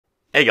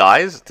Hey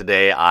guys,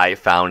 today I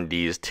found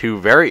these two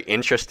very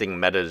interesting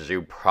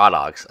MetaZoo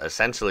products.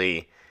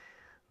 Essentially,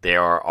 they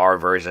are our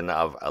version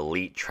of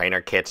Elite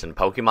Trainer Kits in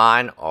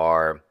Pokemon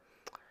or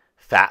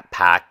Fat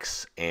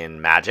Packs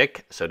in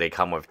Magic. So they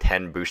come with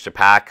 10 booster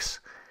packs,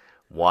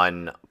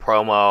 one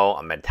promo,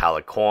 a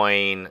metallic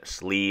coin,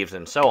 sleeves,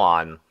 and so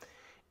on.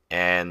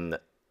 And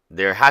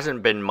there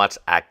hasn't been much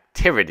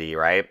activity,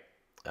 right?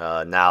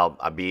 Now,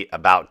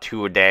 about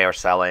two a day are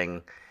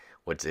selling,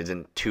 which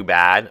isn't too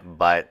bad,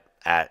 but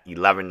at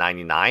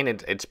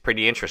 $11.99, it's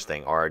pretty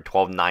interesting, or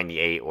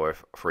 $12.98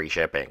 with free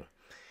shipping.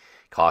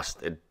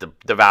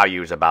 The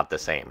value is about the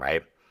same,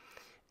 right?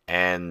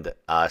 And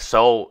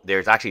so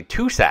there's actually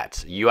two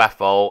sets,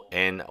 UFO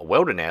and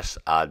Wilderness.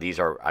 These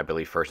are, I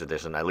believe, first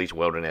edition. At least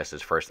Wilderness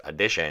is first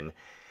edition.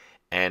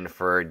 And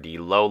for the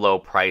low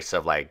price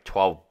of like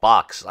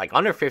 $12, like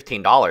under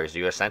 $15,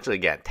 you essentially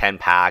get 10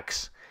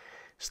 packs,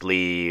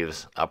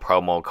 sleeves, a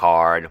promo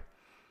card.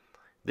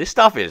 This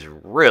stuff is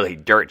really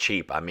dirt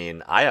cheap. I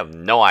mean, I have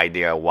no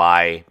idea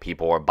why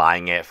people are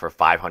buying it for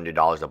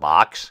 $500 a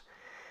box.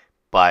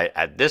 But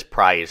at this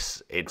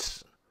price,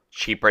 it's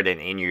cheaper than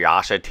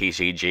Inuyasha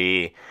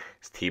TCG.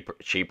 It's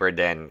cheaper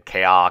than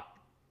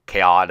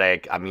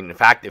Chaotic. I mean, in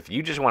fact, if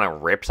you just want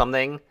to rip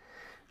something,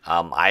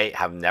 I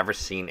have never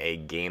seen a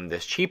game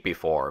this cheap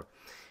before.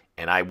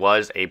 And I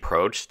was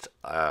approached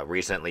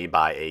recently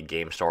by a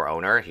game store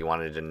owner. He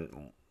wanted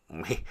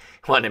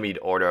me to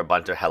order a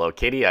bunch of Hello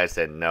Kitty. I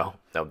said, no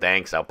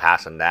thanks, I'll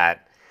pass on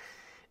that.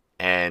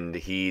 And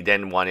he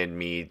then wanted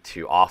me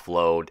to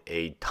offload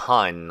a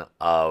ton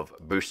of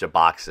booster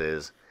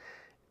boxes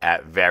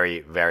at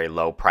very, very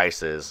low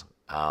prices.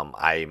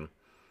 I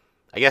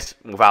guess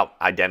without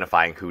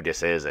identifying who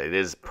this is, it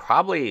is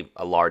probably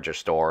a larger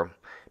store,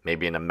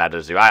 maybe in the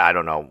MetaZoo. I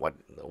don't know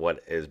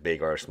what is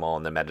big or small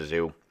in the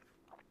MetaZoo.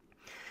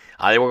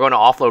 They were going to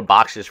offload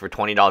boxes for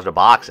 $20 a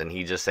box, and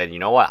he just said, you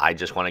know what, I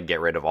just want to get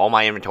rid of all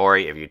my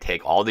inventory. If you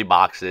take all the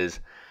boxes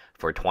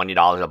for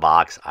 $20 a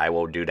box, I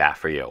will do that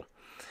for you.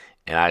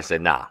 And I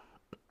said, nah.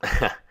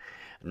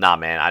 Nah,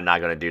 man, I'm not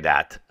going to do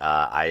that.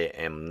 I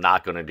am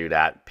not going to do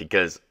that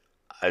because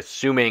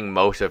assuming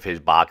most of his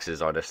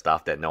boxes are the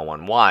stuff that no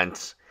one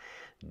wants,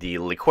 the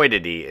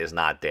liquidity is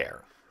not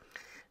there.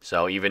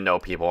 So even though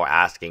people are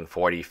asking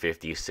 $40,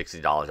 $50,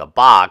 $60 a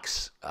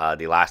box,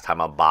 the last time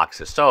a box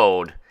is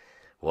sold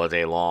was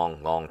a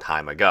long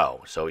time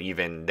ago. So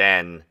even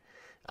then,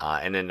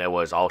 and then there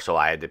was also,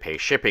 I had to pay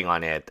shipping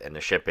on it, and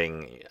the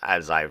shipping,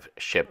 as I've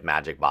shipped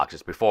Magic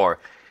boxes before,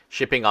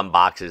 shipping on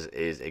boxes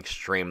is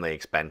extremely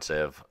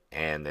expensive,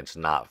 and it's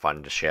not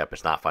fun to ship,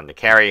 it's not fun to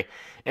carry,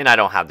 and I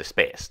don't have the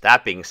space.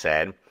 That being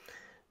said,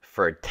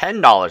 for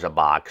 $10 a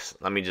box,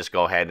 let me just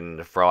go ahead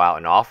and throw out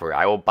an offer.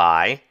 I will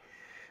buy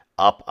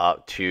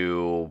up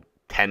to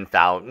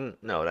 10,000.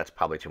 No, that's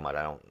probably too much.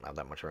 I don't have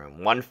that much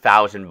room.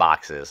 1,000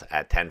 boxes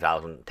at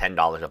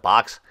 $10 a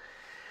box.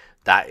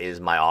 That is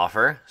my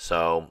offer.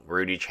 So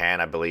Rudy Chan,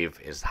 I believe,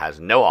 has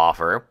no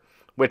offer,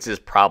 which is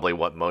probably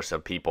what most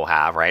of people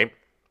have, right?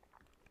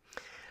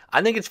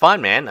 I think it's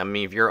fun, man. I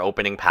mean, if you're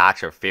opening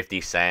packs for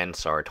 50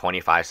 cents or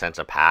 25 cents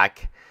a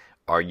pack,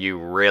 are you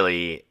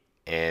really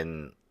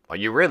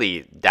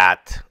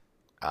that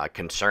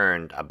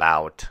concerned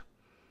about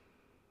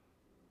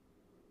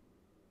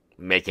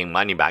making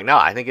money back? No,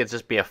 I think it'd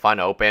just be a fun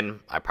open.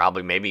 I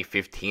probably maybe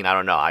 15. I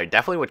don't know. I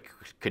definitely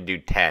could do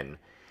 10.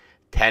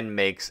 10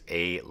 makes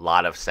a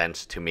lot of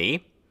sense to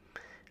me,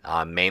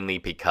 mainly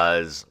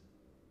because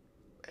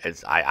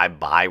I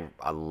buy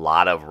a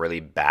lot of really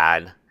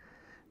bad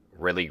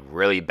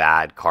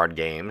card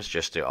games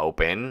just to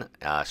open.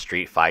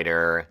 Street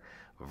Fighter,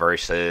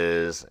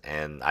 Versus,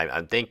 and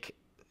I think,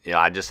 you know,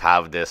 I just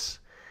have this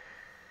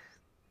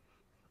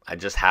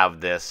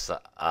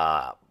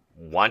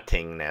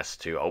wantingness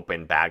to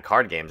open bad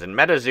card games, and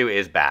MetaZoo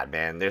is bad,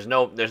 man. There's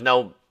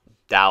no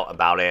doubt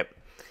about it.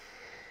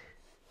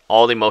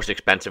 All the most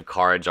expensive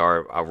cards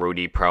are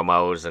Rudy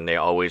promos, and they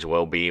always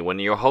will be. When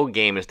your whole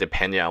game is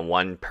dependent on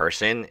one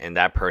person, and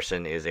that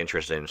person is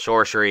interested in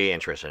sorcery,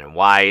 interested in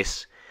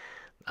Weiss,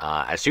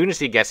 as soon as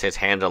he gets his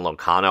hands on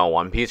Locano or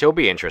One Piece, he'll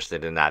be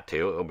interested in that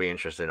too. He'll be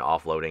interested in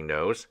offloading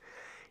those.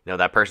 You know,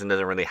 that person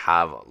doesn't really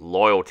have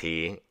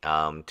loyalty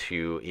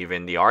to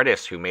even the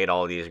artist who made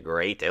all these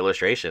great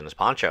illustrations,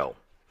 Poncho.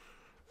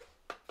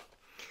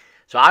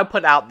 So I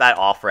put out that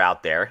offer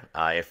out there.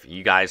 If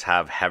you guys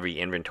have heavy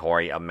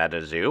inventory of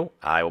MetaZoo,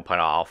 I will put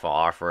an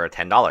offer of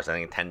 $10. I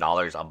think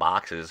 $10 a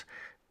box is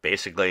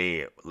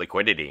basically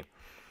liquidity.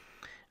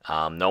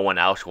 No one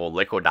else will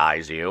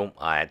liquidize you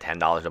at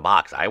 $10 a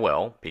box. I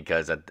will,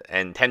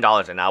 and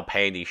 $10, and I'll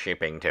pay the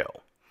shipping too.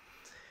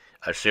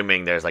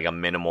 Assuming there's like a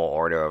minimal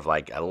order of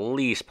like at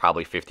least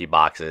probably 50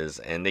 boxes,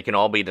 and they can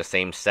all be the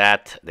same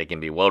set. They can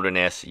be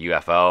Wilderness,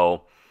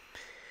 UFO.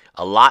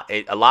 A lot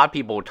of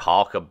people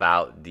talk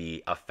about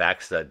the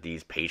effects that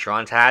these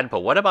patrons had,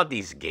 but what about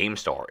these game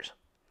stores?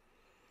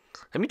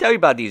 Let me tell you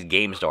about these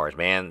game stores,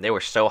 man. They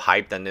were so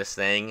hyped on this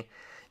thing,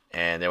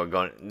 and they were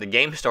going. The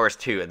game stores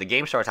too. The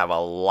game stores have a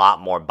lot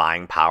more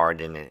buying power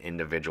than an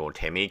individual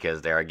Timmy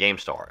because they're a game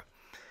store.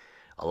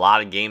 a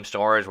lot of game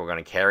stores were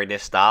going to carry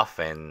this stuff,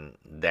 and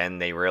then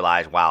they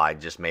realized, wow, I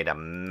just made a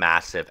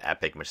massive,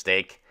 epic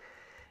mistake.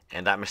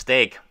 And that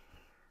mistake,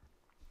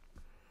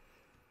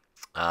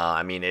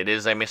 I mean, it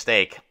is a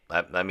mistake.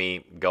 Let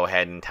me go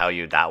ahead and tell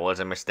you that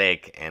was a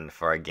mistake. And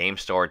for a game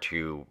store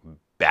to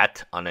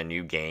bet on a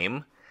new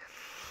game,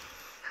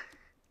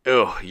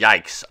 ooh,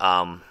 yikes.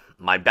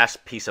 My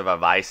best piece of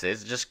advice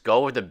is just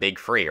go with the big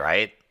free,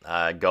 right?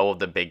 Go with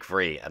the big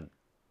free. At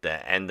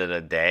the end of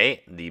the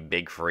day, the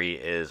big free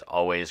is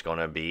always going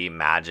to be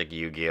Magic,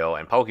 Yu-Gi-Oh,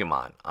 and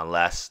Pokemon.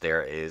 Unless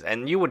there is,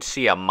 and you would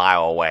see a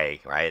mile away,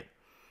 right?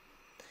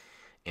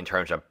 In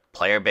terms of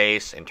player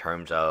base, in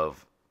terms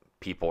of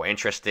people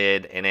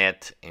interested in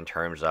it, in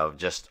terms of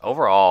just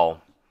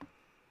overall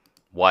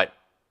what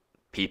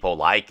people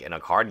like in a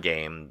card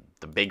game,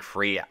 the big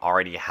free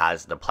already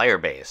has the player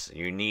base.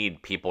 You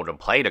need people to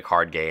play the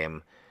card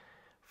game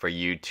for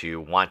you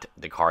to want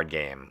the card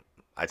game.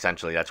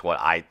 Essentially, that's what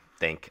I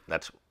think.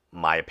 That's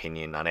my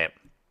opinion on it.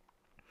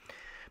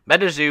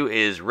 MetaZoo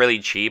is really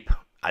cheap.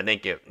 I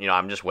think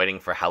I'm just waiting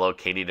for Hello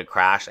Kitty to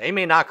crash. It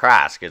may not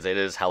crash because it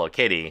is Hello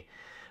Kitty,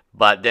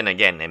 but then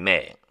again, it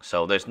may.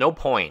 So there's no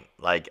point.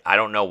 Like, I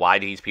don't know why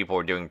these people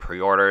are doing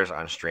pre-orders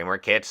on streamer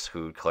kits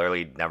who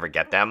clearly never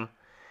get them.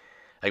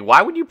 Like,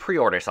 why would you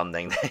pre-order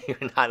something that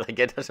you're not, like,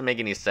 it doesn't make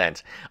any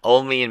sense.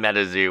 Only in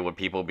MetaZoo would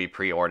people be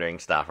pre-ordering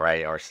stuff,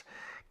 right? Or,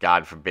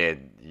 God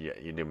forbid,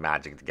 you do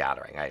Magic the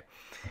Gathering, right?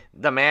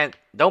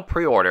 Don't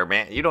pre-order,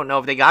 man. You don't know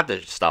if they got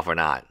the stuff or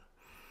not.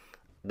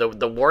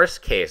 The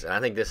worst case, and I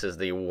think this is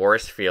the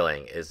worst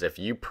feeling, is if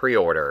you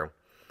pre-order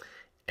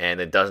and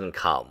it doesn't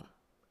come.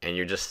 And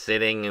you're just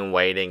sitting and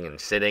waiting and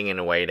sitting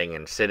and waiting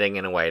and sitting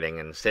and waiting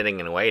and sitting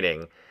and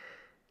waiting.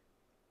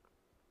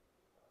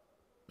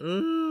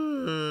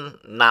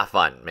 Not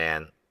fun,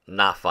 man.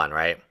 Not fun,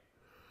 right?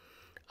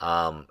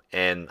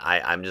 And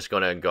I'm just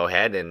going to go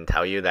ahead and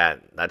tell you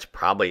that that's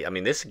probably... I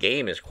mean, this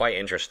game is quite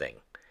interesting.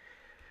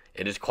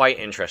 It is quite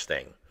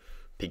interesting.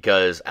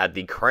 Because at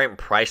the current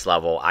price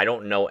level, I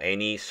don't know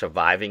any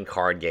surviving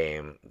card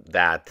game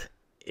that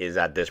is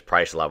at this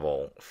price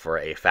level for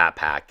a fat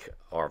pack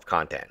or of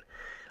content.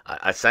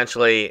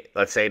 Essentially,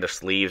 let's say the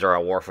sleeves are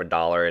worth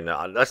 $1,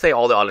 and let's say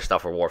all the other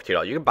stuff are worth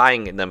 $2. You're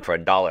buying them for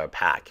 $1 a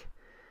pack.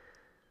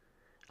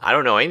 I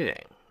don't know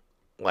anything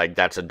like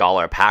that's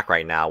 $1 a pack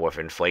right now with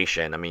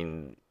inflation. I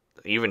mean,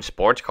 even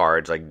sports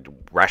cards like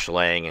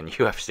wrestling and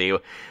UFC,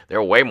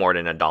 they're way more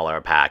than $1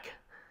 a pack.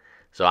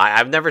 So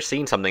I've never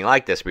seen something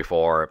like this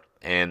before,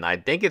 and I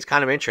think it's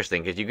kind of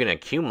interesting because you can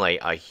accumulate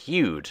a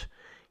huge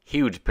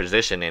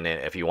position in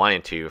it if you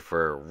wanted to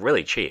for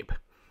really cheap.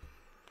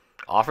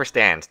 Offer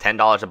stands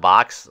 $10 a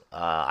box.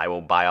 I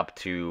will buy up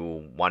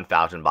to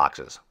 1,000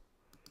 boxes.